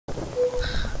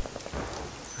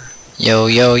Yo,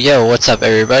 yo, yo, what's up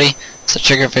everybody? It's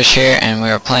TheTriggerFish here, and we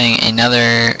are playing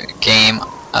another game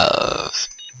of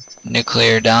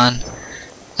Nuclear Dawn.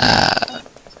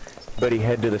 Buddy,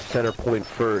 head to the center point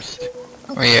first.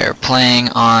 We are playing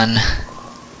on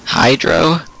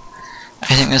Hydro,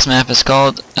 I think this map is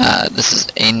called. This is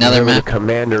another map. The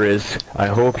commander is. I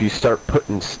hope you start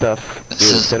putting stuff near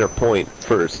the center point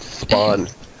first. Spawn.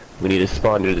 We need to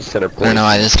spawn near the center point. I don't know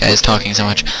why this guy is talking so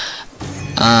much.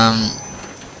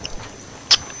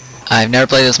 I've never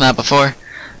played this map before.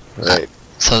 Right.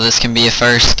 So this can be a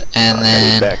first, and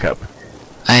then back up.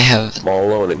 I'm all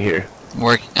alone in here.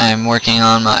 I'm working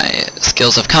on my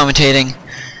skills of commentating.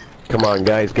 Come on,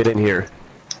 guys, get in here.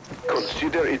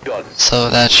 Consider it done. So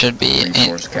that should be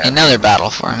another battle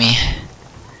for me.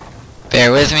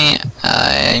 Bear with me.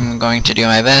 I'm going to do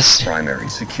my best. Primary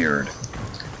secured.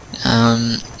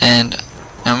 And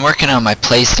I'm working on my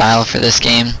play style for this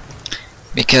game,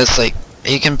 because like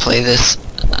you can play this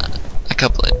a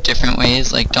couple of different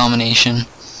ways, like domination.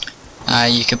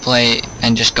 You could play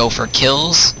and just go for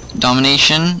kills,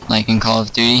 domination, like in Call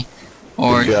of Duty,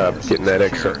 or good job getting that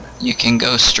extra. You can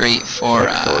go straight for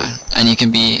and you can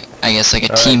be, I guess, like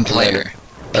a team player.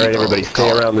 Alright, everybody,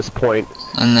 stay around this point.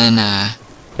 And then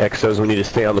Exos, we need to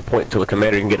stay on the point until the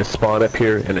commander can get a spawn up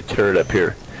here and a turret up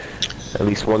here. At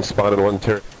least one spawn and one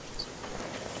turret.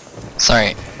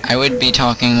 Sorry, I would be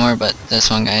talking more, but this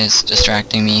one guy is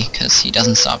distracting me because he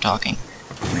doesn't stop talking.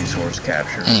 Resource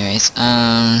capture. Anyways,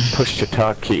 push to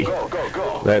talk key.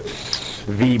 Go. That's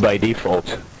V by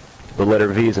default. The letter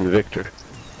V is in Victor.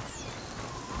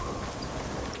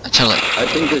 I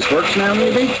think this works now,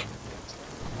 maybe?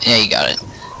 Yeah, you got it.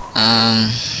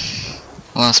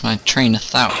 Lost my train of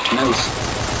thought. Nice.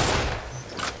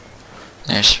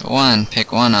 There's one.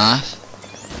 Pick one off.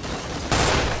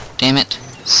 Damn it.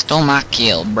 Stole my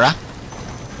kill, bruh.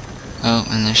 Oh,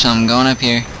 and there's something going up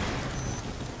here.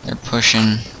 They're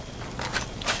pushing.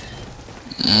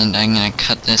 And I'm gonna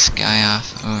cut this guy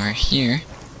off over here.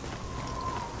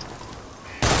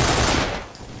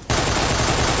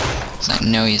 Cause I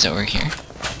know he's over here.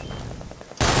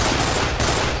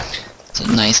 It's a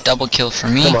nice double kill for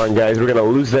me. Come on, guys, we're gonna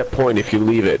lose that point if you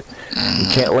leave it. And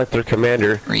you can't let their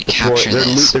commander recapture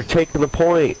this. They're taking the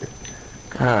point.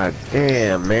 God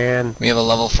damn, man. We have a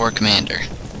level 4 commander.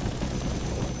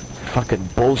 Fucking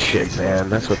bullshit, man.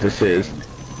 That's what this is.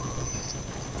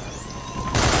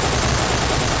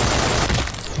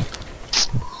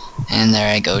 And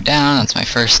there I go down. That's my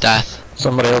first death.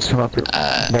 Somebody else come up here.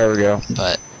 There we go.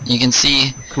 But you can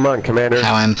see come on, commander.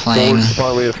 How I'm playing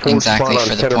exactly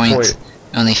for the points.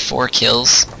 Only 4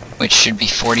 kills, which should be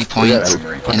 40 points,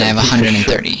 and I have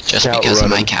 130 just because of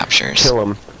my captures. Kill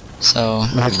him. So,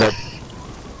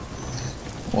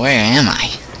 where am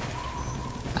I?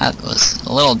 That was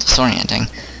a little disorienting.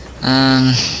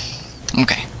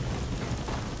 Okay.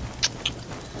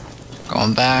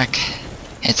 Going back.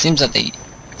 It seems that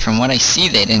from what I see,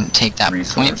 they didn't take that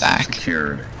point back,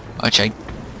 which I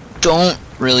don't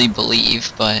really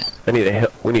believe, but we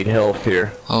need health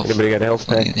here. Anybody got health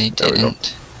pack? They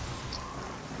didn't.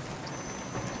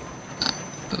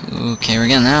 Okay, we're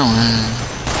getting that one.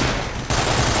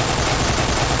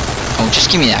 Oh, just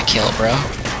give me that kill, bro.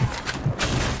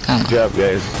 Come on. Good job,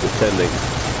 guys. Defending.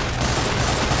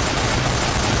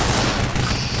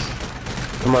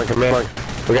 Come on, commander.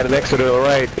 We got an exit to the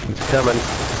right. It's coming.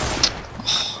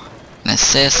 An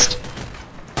assist.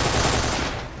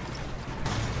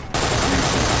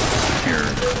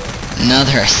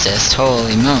 Another assist.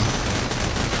 Holy mo.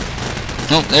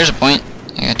 Oh, there's a point.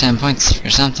 I got 10 points for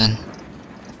something.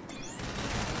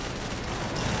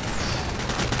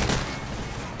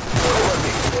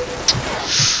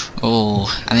 Oh,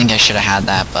 I think I should have had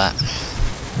that, but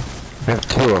I have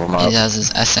 2 of them up. He has his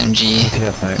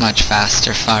SMG much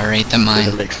faster fire rate than mine.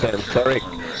 Doesn't make sense. Sorry.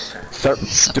 Start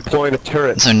deploying a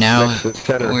turret. So now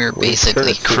we're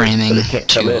basically cramming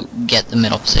to get the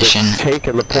middle position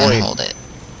and hold it.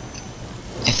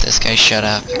 If this guy shut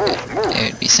up,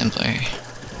 it would be simpler.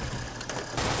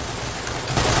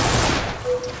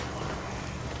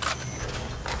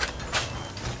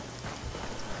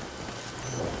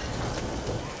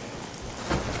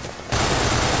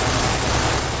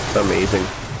 Amazing.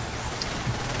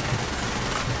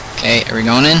 Okay, are we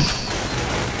going in?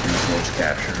 Resource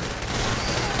capture.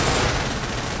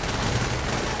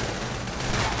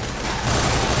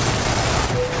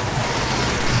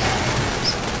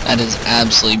 That is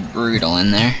absolutely brutal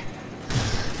in there.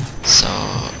 So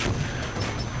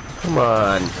come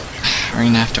on. We're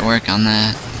gonna have to work on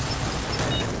that.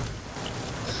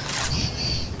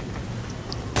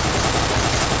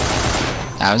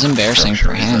 That was embarrassing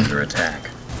for him. Under attack.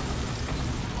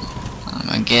 I'm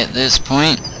gonna get this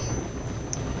point.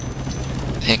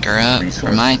 Pick her up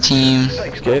for my team.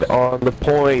 Get on the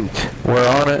point. We're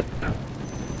on it.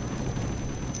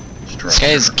 This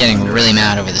guy's getting really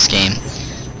mad over this game.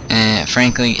 And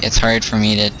frankly, it's hard for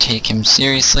me to take him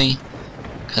seriously,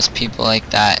 because people like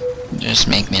that just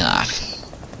make me laugh.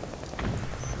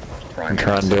 I'm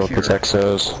trying to deal with the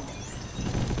Exos.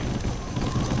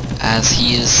 As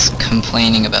he is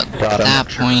complaining about that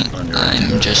point,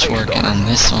 I'm just working on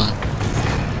this one.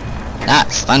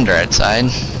 That's thunder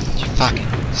outside. Fuck.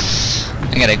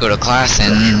 I gotta go to class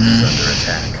in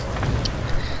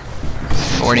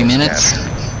 40 minutes.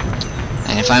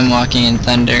 And if I'm walking in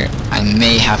thunder, I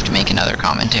may have to make another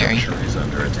commentary.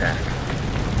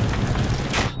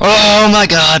 Oh my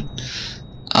god!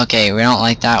 Okay, we don't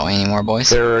like that way anymore, boys.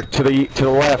 They're to the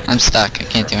left. I'm stuck. I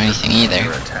can't do anything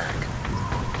either.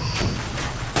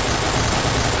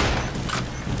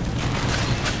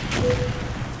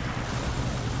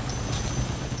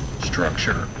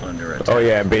 Structure under attack. Oh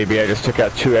yeah, baby, I just took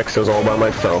out 2 Exos all by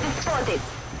myself.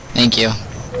 Thank you.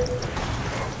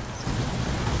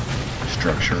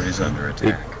 Structure is under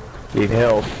attack. Need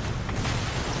help.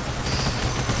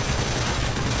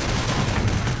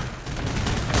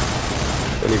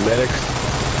 Any medics?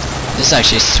 This is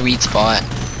actually a sweet spot.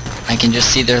 I can just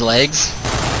see their legs.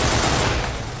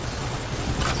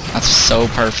 That's so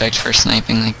perfect for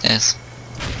sniping like this.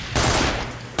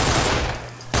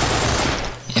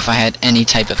 If I had any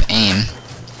type of aim,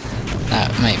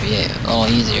 that might be a little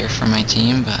easier for my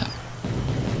team, but...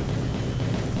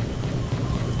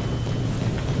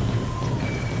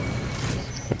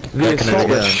 The assault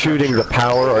is shooting the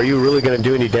power. Are you really going to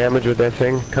do any damage with that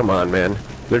thing? Come on, man.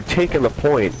 They're taking the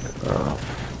point.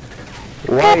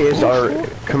 Why is our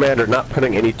commander not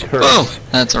putting any turrets? Oh!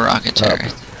 That's a rocket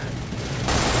turret.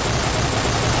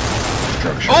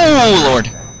 Oh, Lord!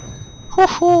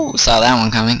 Woohoo! Saw that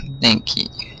one coming. Thank you.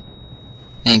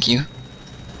 Thank you.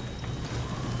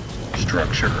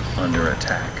 Structure under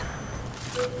attack.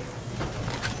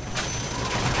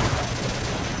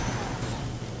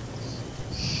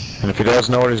 And if he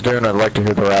doesn't know what he's doing, I'd like to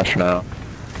hear the rationale.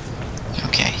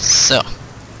 Okay, so...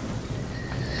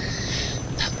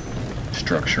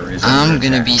 Structure is I'm under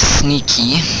gonna attack. be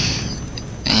sneaky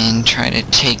and try to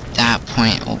take that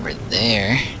point over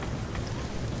there.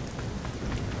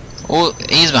 Oh,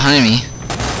 he's behind me.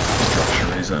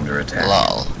 Structure is under attack.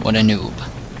 Lol, what a noob.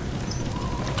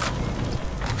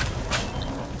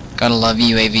 Gotta love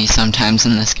UAV sometimes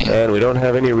in this game. Man, we don't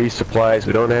have any resupplies.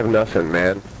 We don't have nothing,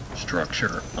 man.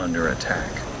 Structure under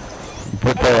attack.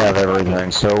 But they have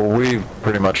everything, so we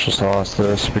pretty much just lost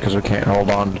this because we can't hold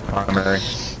on to primary.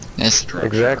 This,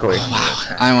 Exactly.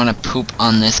 wow, I wanna poop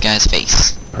on this guy's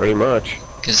face. Pretty much.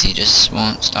 Because he just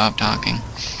won't stop talking.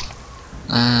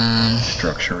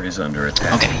 Structure is under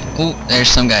attack. Okay. Ooh, there's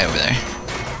some guy over there.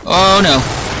 Oh no!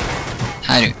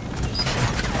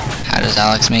 How does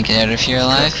Alex make it out of here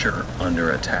alive? Structure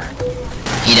under attack.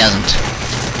 He doesn't.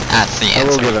 That's the I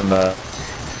will answer. give him that.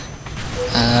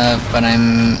 But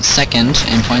I'm second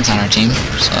in points on our team,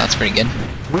 so that's pretty good.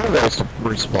 Well, that's a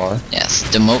resupply. Yes,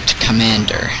 demote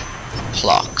commander.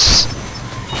 Clocks.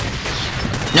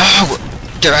 No!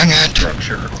 Dang it!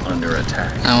 Structure under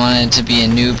attack. I wanted to be a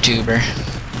noob tuber.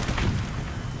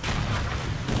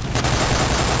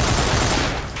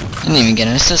 Didn't even get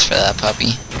an assist for that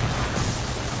puppy.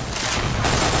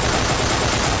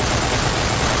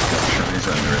 Structure is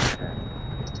under attack.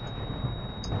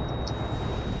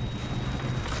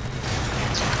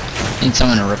 Need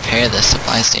someone to repair this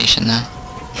supply station though.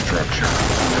 Structure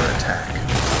under attack.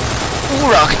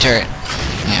 Ooh, rocket turret.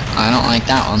 Yeah, I don't like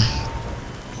that one.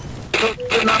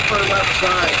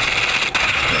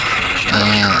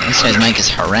 This guy's mic is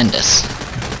horrendous.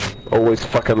 Always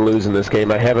fucking losing this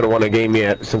game. I haven't won a game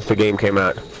yet since the game came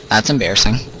out. That's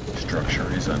embarrassing. Structure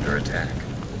is under attack.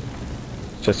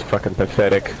 Just fucking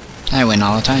pathetic. I win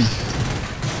all the time.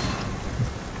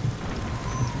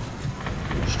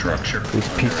 Structure. These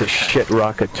under piece of attack. shit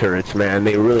rocket turrets, man.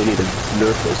 They really need to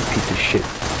nerf those piece of shit.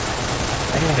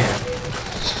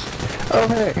 Oh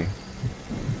hey.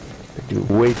 They do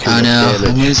way too Oh much no, I'm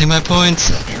damage. losing my points.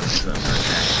 Structure is under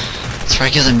attack. It's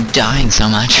right because I'm dying so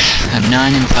much. I'm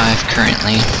 9 and 5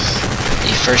 currently.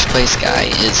 The first place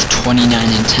guy is 29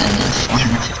 and 10 with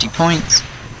 450 points.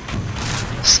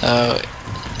 So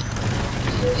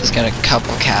he's got a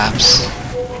couple caps.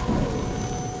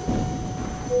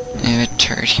 I have a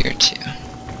turret here too.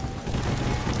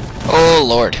 Oh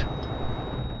lord.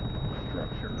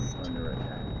 Structure under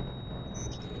attack.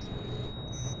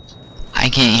 I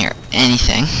can't hear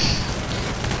anything.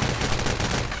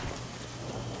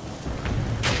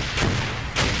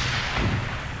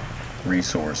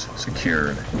 Resource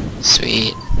secured.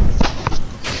 Sweet.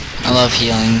 I love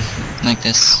healing like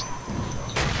this.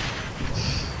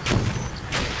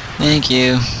 Thank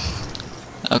you.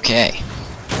 Okay.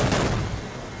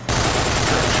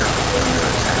 Structure under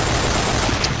attack.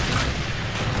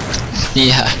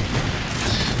 Yeah.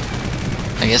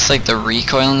 I guess like the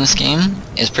recoil in this game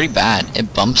is pretty bad.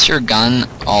 It bumps your gun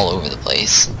all over the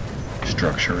place.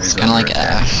 Structure It's is kind of under like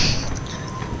attack.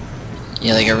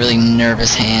 like a really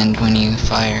nervous hand when you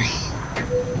fire.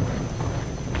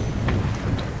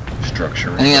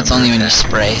 Structure I think is that's under only when you attack.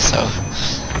 spray, so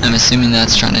I'm assuming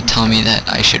that's trying to tell me that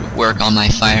I should work on my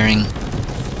firing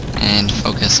and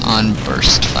focus on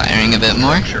burst firing a bit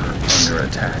more. Structure under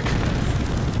attack.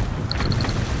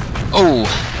 Oh,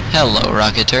 hello,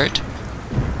 rocket turret.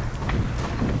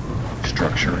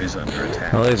 Structure is under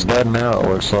attack. Well, he's dead now, it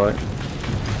looks like.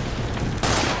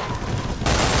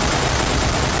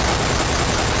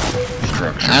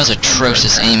 Structure That was under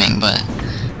atrocious attack. aiming, but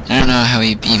I don't know how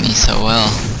he beat me so well.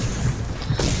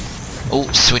 Oh,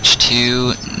 switch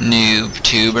to noob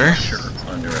tuber. Structure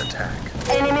under attack.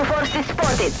 Enemy forces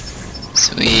spotted.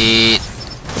 Sweet.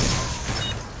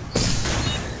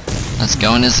 Let's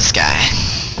go into the sky.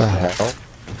 The hell?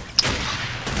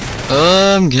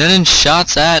 Oh, I'm getting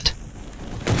shots at.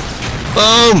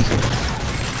 Boom!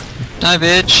 Die,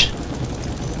 bitch.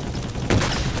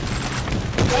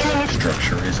 Enemy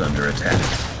Structure is under attack.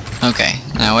 Okay,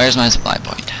 now where's my supply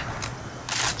point?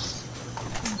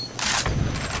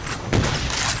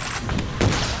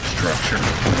 Structure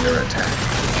under attack.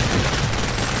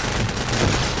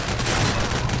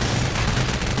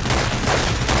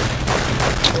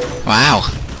 Wow.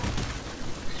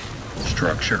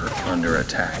 Structure under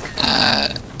attack.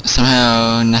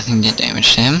 Somehow nothing did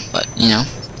damage to him, but you know.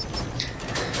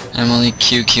 I'm only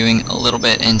QQing a little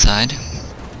bit inside.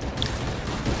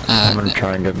 I'm gonna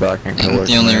try and get back I and think kill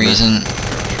the only reason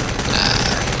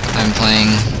I'm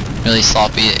playing really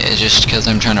sloppy is just because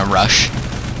I'm trying to rush.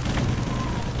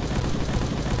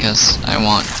 Because I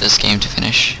want this game to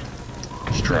finish.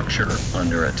 Structure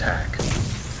under attack.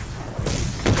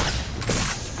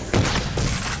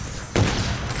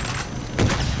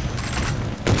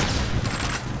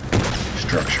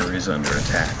 Structure is under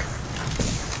attack.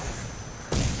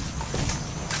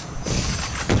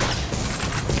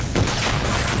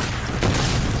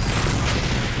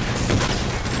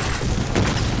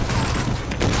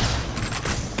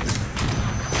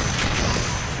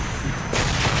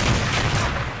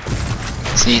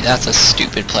 See, that's a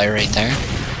stupid play right there.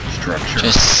 Structure.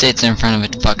 Just sits in front of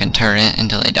a fucking turret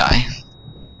until they die.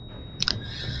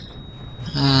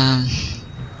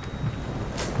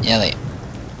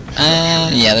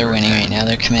 Yeah, they're winning right now.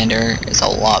 Their commander is a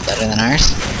lot better than ours.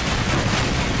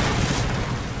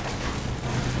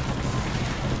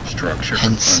 Structure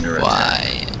Hence under attack.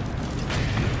 why.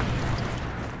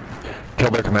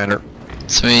 Kill their commander.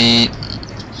 Sweet.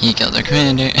 He killed their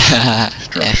commander. F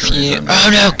Structure is you. under Oh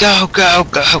no, attack. go, go,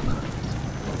 go!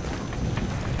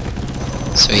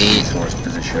 Sweet. Resource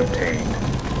position obtained.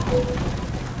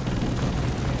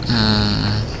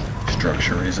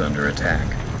 Structure is under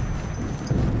attack.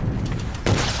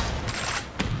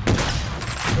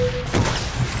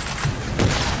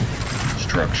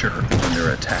 Structure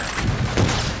under attack.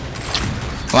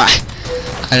 Why?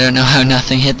 I don't know how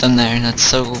nothing hit them there. That's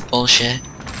so bullshit.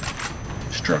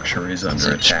 Structure is under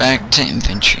Switch attack. back to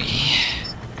infantry.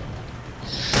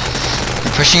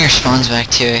 They're pushing your spawns back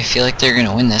too. I feel like they're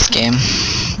gonna win this game.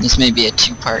 This may be a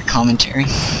two-part commentary.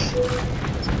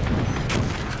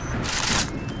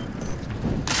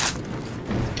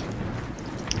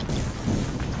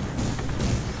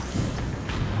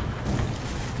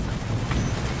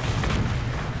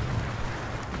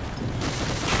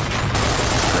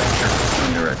 Structure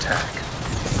under attack.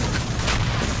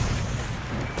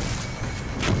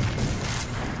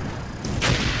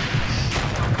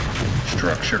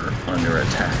 Structure under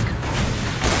attack.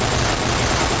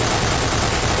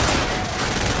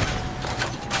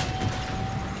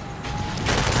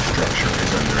 Structure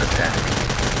is under attack.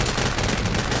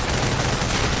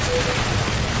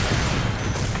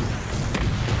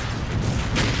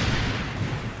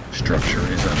 Structure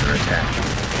is under attack.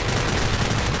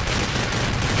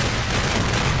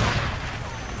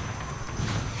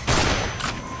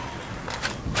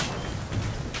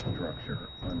 Structure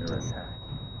under attack.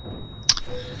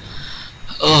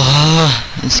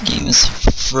 Oh, this game is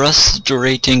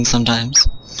frustrating sometimes.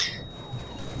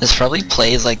 This probably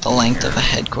plays like the length of a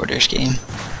headquarters game.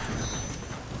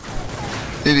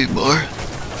 Maybe more.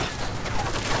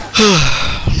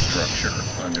 Structure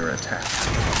under attack.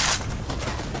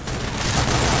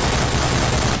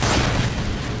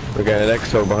 We got an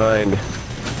exo behind.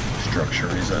 Structure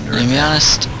is under To be attack.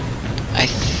 honest, I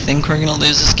think we're gonna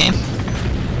lose this game.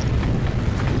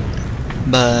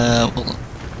 But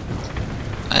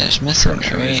I just missed something.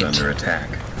 Structure is Wait. under attack.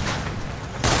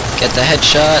 Get the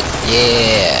headshot.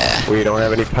 Yeah. We don't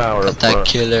have any power Get up that front.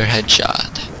 killer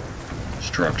headshot.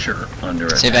 Structure under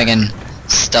See if attack. I can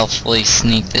stealthily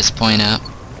sneak this point out.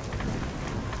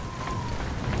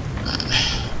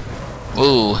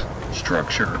 Ooh.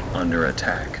 Structure under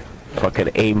attack. Fucking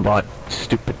aimbot,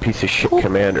 stupid piece of shit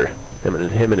commander. Him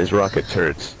and his rocket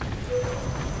turrets.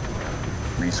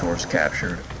 Resource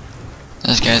captured.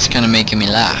 This guy's kind of making me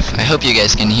laugh. I hope you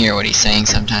guys can hear what he's saying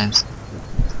sometimes.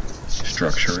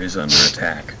 Structure is under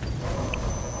attack.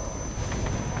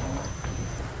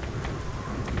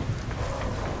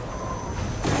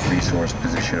 Resource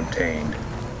position obtained.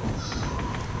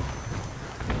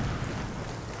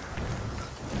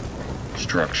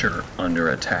 Structure under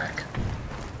attack.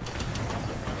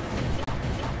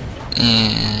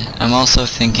 And I'm also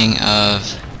thinking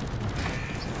of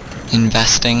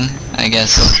investing, I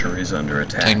guess, Structure is under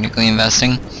attack. technically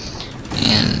investing,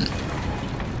 in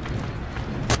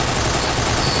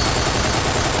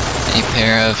a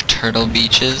pair of turtle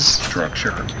beaches.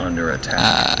 Structure under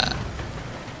attack.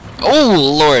 Oh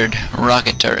lord,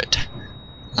 rocket turret.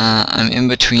 I'm in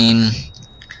between,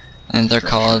 and they're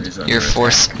called is under Air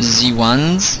Force attack.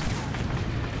 Z1s.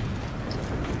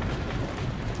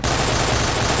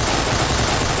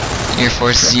 Air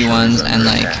Force Structure Z1s is and under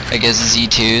like, attack. I guess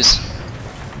Z2s.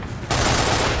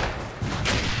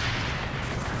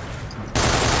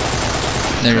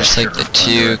 They're just like the Structure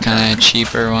two under kind of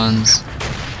cheaper ones.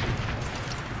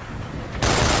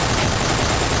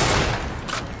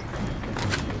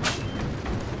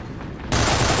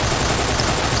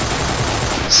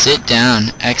 Sit down.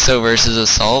 Exo versus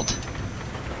Assault.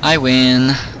 I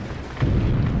win.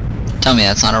 Tell me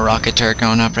that's not a rocket turret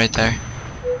going up right there.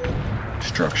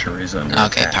 Structure is under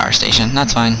Okay, attack. power station.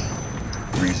 That's fine.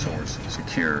 Resource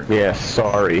secured. Yeah,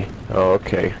 sorry. Oh,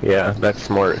 okay. Yeah, that's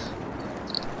smart.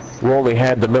 We only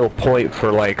had the middle point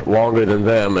for like longer than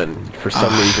them, and for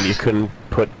some reason you couldn't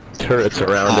put turrets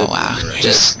around Oh it. wow. Shit.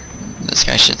 Just this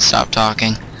guy should stop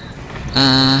talking.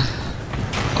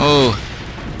 Oh.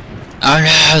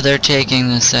 Oh no, they're taking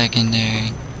the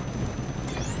secondary.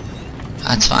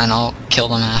 That's fine, I'll kill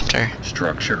them after.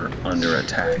 Structure under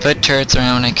attack. Put turrets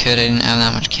around when I could, I didn't have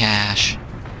that much cash.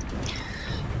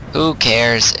 Who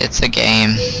cares? It's a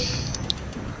game.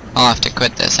 I'll have to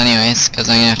quit this anyways, because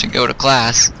I'm gonna have to go to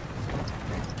class.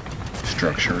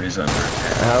 Structure is under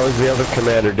attack. How is the other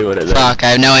commander doing it then? Fuck, I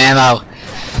have no ammo.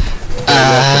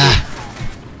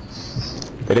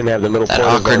 They didn't have the middle That point.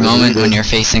 as awkward long as we moment did. when you're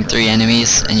facing 3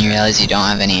 enemies and you realize you don't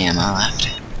have any ammo left.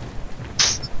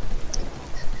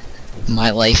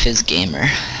 My life is gamer.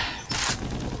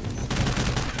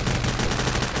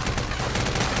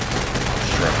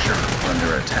 Structure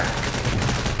under attack.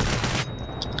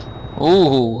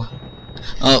 Ooh.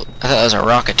 Oh, I thought that was a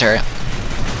rocket turret.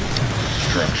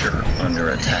 Structure under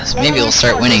attack. Maybe we'll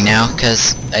start winning now,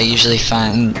 because I usually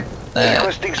find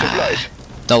that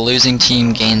the losing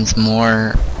team gains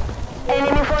more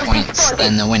Enemy forces points spotted.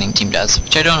 than the winning team does,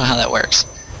 which I don't know how that works.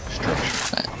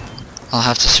 Structure. I'll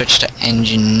have to switch to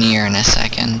engineer in a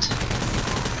second.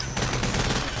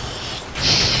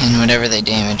 And whatever they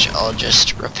damage, I'll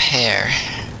just repair.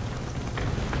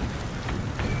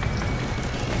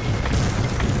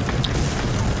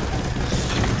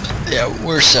 Yeah,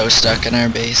 we're so stuck in our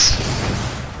base.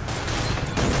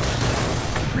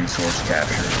 Resource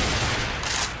captured.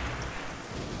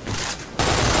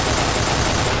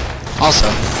 Also,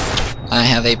 I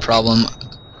have a problem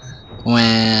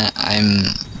when I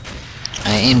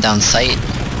aim down sight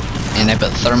and I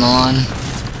put thermal on.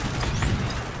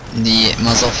 The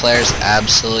muzzle flares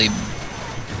absolutely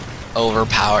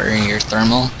overpower your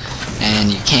thermal,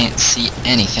 and you can't see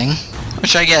anything.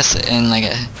 Which I guess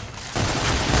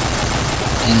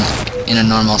in a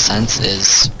normal sense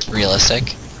is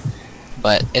realistic,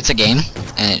 but it's a game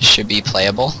and it should be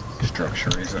playable,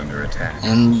 Structure is under attack.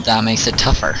 and that makes it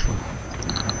tougher.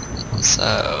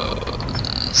 So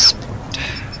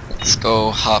let's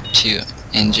go hop to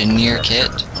engineer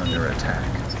kit. Structure under attack.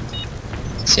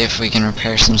 See if we can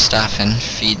repair some stuff and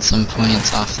feed some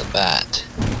points off the bat.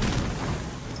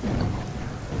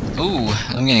 Ooh,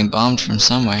 I'm getting bombed from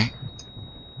somewhere.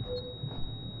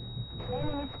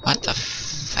 What the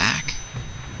fuck?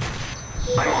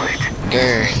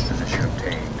 Grr. Position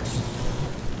obtained.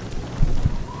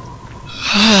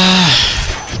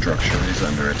 Structure is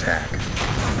under attack.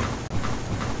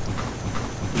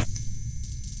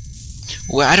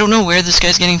 Well, I don't know where this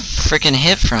guy's getting frickin'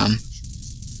 hit from.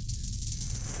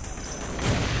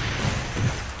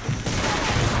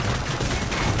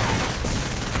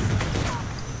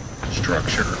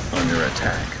 Structure under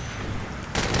attack.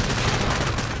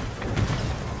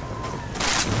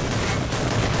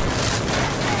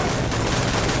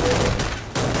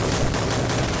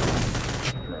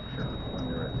 Structure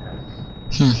under attack.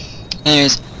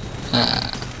 Anyways,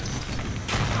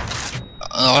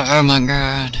 oh my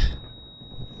god.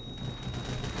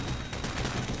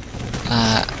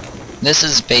 This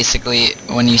is basically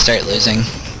when you start losing.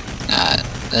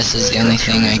 This is the only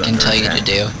thing I can tell you to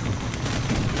do.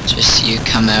 Just you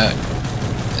come out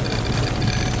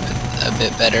a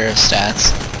bit better of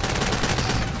stats.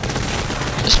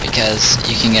 Just because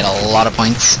you can get a lot of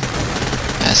points.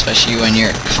 Especially when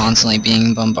you're constantly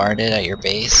being bombarded at your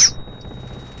base.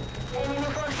 Enemy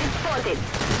forces spotted.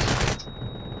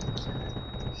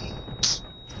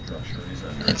 Structure is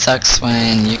under It sucks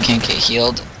when you can't get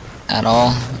healed at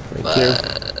all, but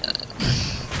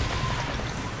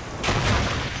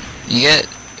you get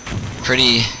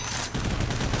pretty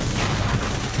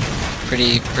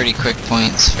quick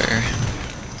points for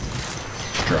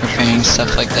repairing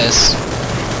stuff like this,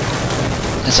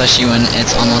 especially when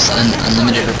it's almost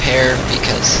unlimited repair,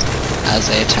 because as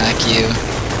they attack you,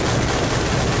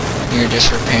 you're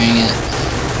just repairing it.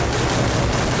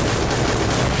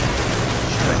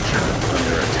 Structure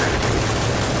under attack.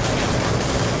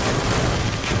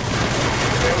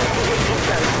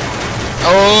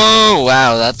 Oh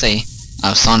wow, that's a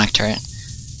sonic turret.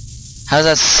 How's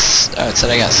that? Oh, it said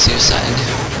I got suicide.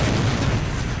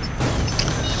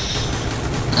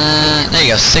 There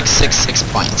you go, 666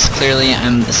 points. Clearly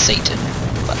I'm the Satan,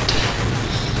 but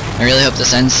I really hope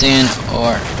this ends soon,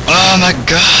 or... Oh my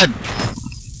god!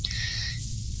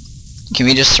 Can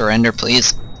we just surrender,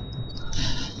 please?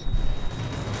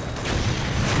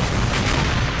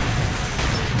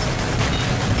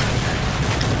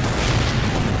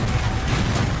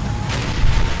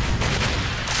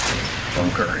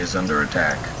 Bunker is under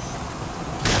attack.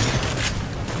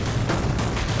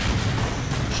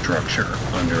 Structure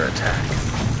under attack.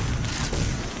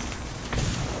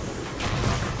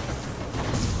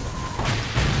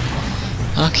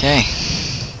 Okay.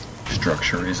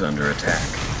 Structure is under attack.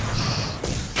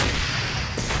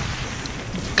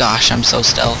 Gosh, I'm so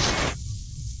stealth.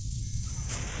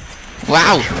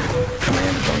 Wow! Structure.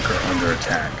 Command bunker under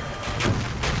attack.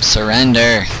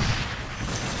 Surrender.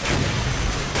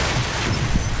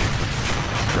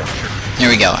 Here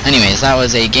we go. Anyways, that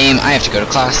was a game. I have to go to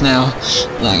class now.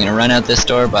 I'm gonna run out this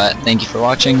door, but thank you for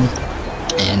watching,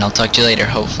 and I'll talk to you later.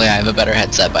 Hopefully I have a better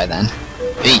headset by then.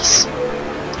 Peace.